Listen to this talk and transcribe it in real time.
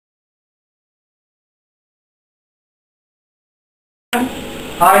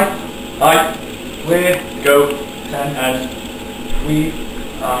Hi, we're Go10 and we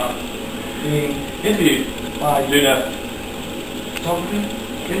are being interviewed by Luna. photography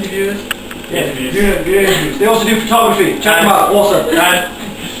interviewers. Interviews. Luna interviews. They also do photography. Check them out. Awesome.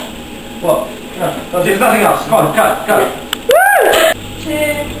 And What? No, there's nothing else. Come on, cut. 2,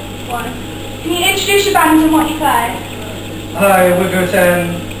 1. Can you introduce your band and what you play? Hi, we're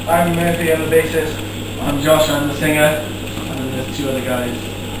Go10. I'm Murphy. I'm the bassist. I'm Josh. I'm the singer. And then there's two other guys.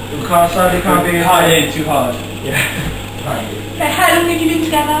 You can't be hiding too hard. Yeah. Okay, how long have you been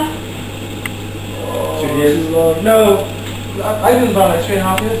together? 2 years. No, I've been about like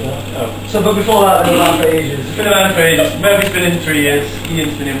 3.5 years now. Oh. So, but before that, I've been around for ages. It's been around for ages. Murphy's been in 3 years.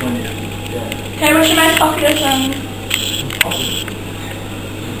 Ian's been in 1 year. Yeah. Okay, what's your most popular song?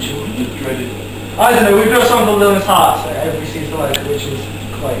 Dreaded. I don't know, we've got a song called Luna's Heart, that everybody seems to like, which is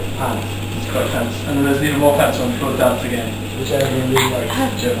quite pants. It's quite tense. And then there's even more tense on Called Dance Again. Which everyone really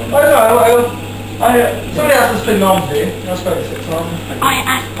likes. German. I don't know, somebody asked us to play Nom today. That's quite a sick song. I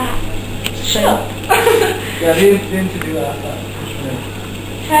asked that. Shut up. Yeah, the interview asked that.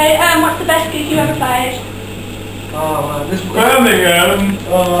 Okay, what's the best gig you ever played? Oh man, this Birmingham.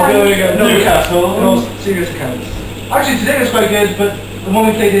 there we go. No, Newcastle. in all serious accounts. Actually, today was quite good, but the one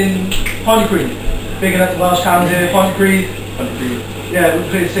we played in Pontypridd, big enough the Welsh towns here, Pontypridd. Yeah, we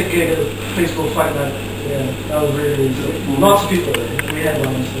played a sick gig at a place called Fightland. Yeah, that was really sick. Lots of people there. We had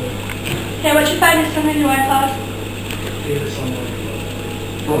one, so Okay, what's your favourite song in your iPod? favorite song.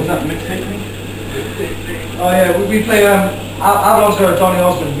 What was that mixtape thing? Oh yeah, we play, Avalon's got a Donny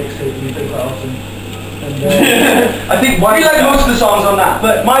Osmond mixtape, we play quite often. And, I think we like most of the songs on that,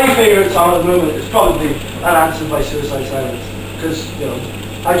 but my favourite song at the moment is probably Unanswered by Suicide Silence. Because, you know,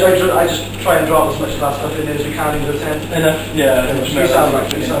 I just try and drop as much of that stuff in there as we can in Go10. Enough. Yeah. We sound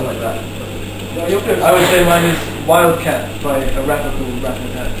like that. No, your favourite I would say mine is Wildcat by a rapper called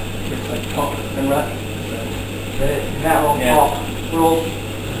Rappercat. It's like pop and rap. metal, Yeah. pop, we're all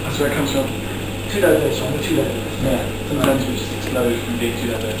That's where it comes from. two-letter song, two-letter. Yeah. Sometimes we just explode from being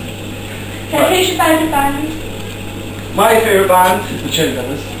too leather. Okay, who's your favourite band? My favourite band, The Chili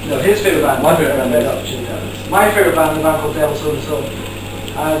Peppers. no, his favourite band. My favourite band is- Chili Peppers. My favourite band is a band called Devil Soul and Soul.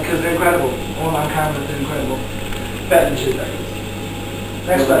 Because they're incredible. All man can, but they're incredible. Better than Chili Peppers.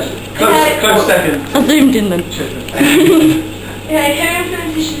 Next question. Close second. I zoomed in then. Chili Peppers. Okay, who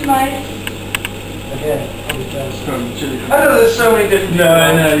influences you the most? Again, probably Devil Soul. From Chili I Peppers. know there's so many different No, people.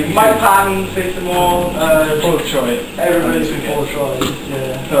 I know, you Mike can- Patton, Faith No More, Paul Troy. everybody's been Paul Troy.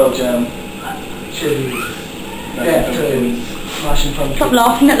 Yeah. Pearl Jam. Chili. Smashing Deftones. Smashing Stop Pumpkins.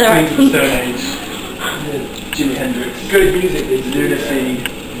 laughing at their Queens of the accent. Stone Age. Jimi Hendrix. Good music, is Lunacy.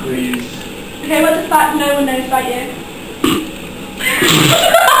 Grease. Okay, what's a fact no one knows about you?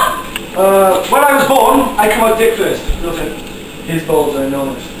 When I was born, I come out dick first. Nothing. His balls are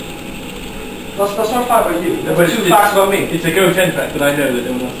enormous. That's not a fact about you. No, but That's two facts about me. It's a Go10 fact, but I know that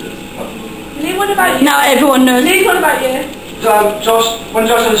no one else does. Lee, what about you? Now everyone knows. Lee, what about you? When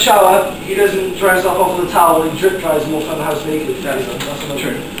Josh has a shower, he doesn't dry himself off with a towel, he drip dries and walks around the house naked. That's not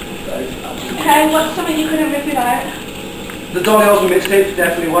True. Okay, what's something you couldn't live without? The Donny Osmond mixtape,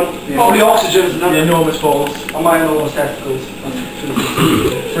 definitely one. Yeah. Probably Oxygen's The another. enormous balls. And my enormous testicles.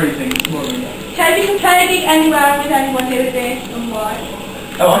 Three things. More than that. Okay, if you can play a gig anywhere with anyone, who would it be and why?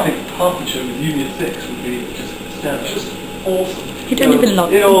 Oh, I think Hertfordshire with Union 6 would be just stellar. Just awesome. You don't even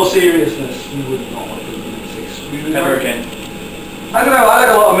love In all seriousness, we would not want to do six. We would Never like- again. I don't know, I like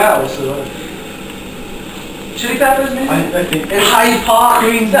a lot of metal, so Chili Peppers maybe? I think In Hyde Park,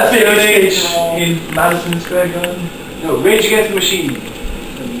 Queen's that's Stone big Age stage and all. in Madison Square Garden. No, Rage Against the Machine.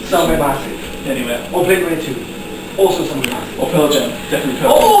 Somewhere massive. Anywhere. Or Blink-182. Also somewhere massive. Or Pearl Jam. Definitely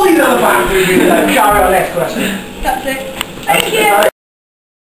Pearl Jam. All these other bands we really like. Carry on, next question. That's it. Thank you.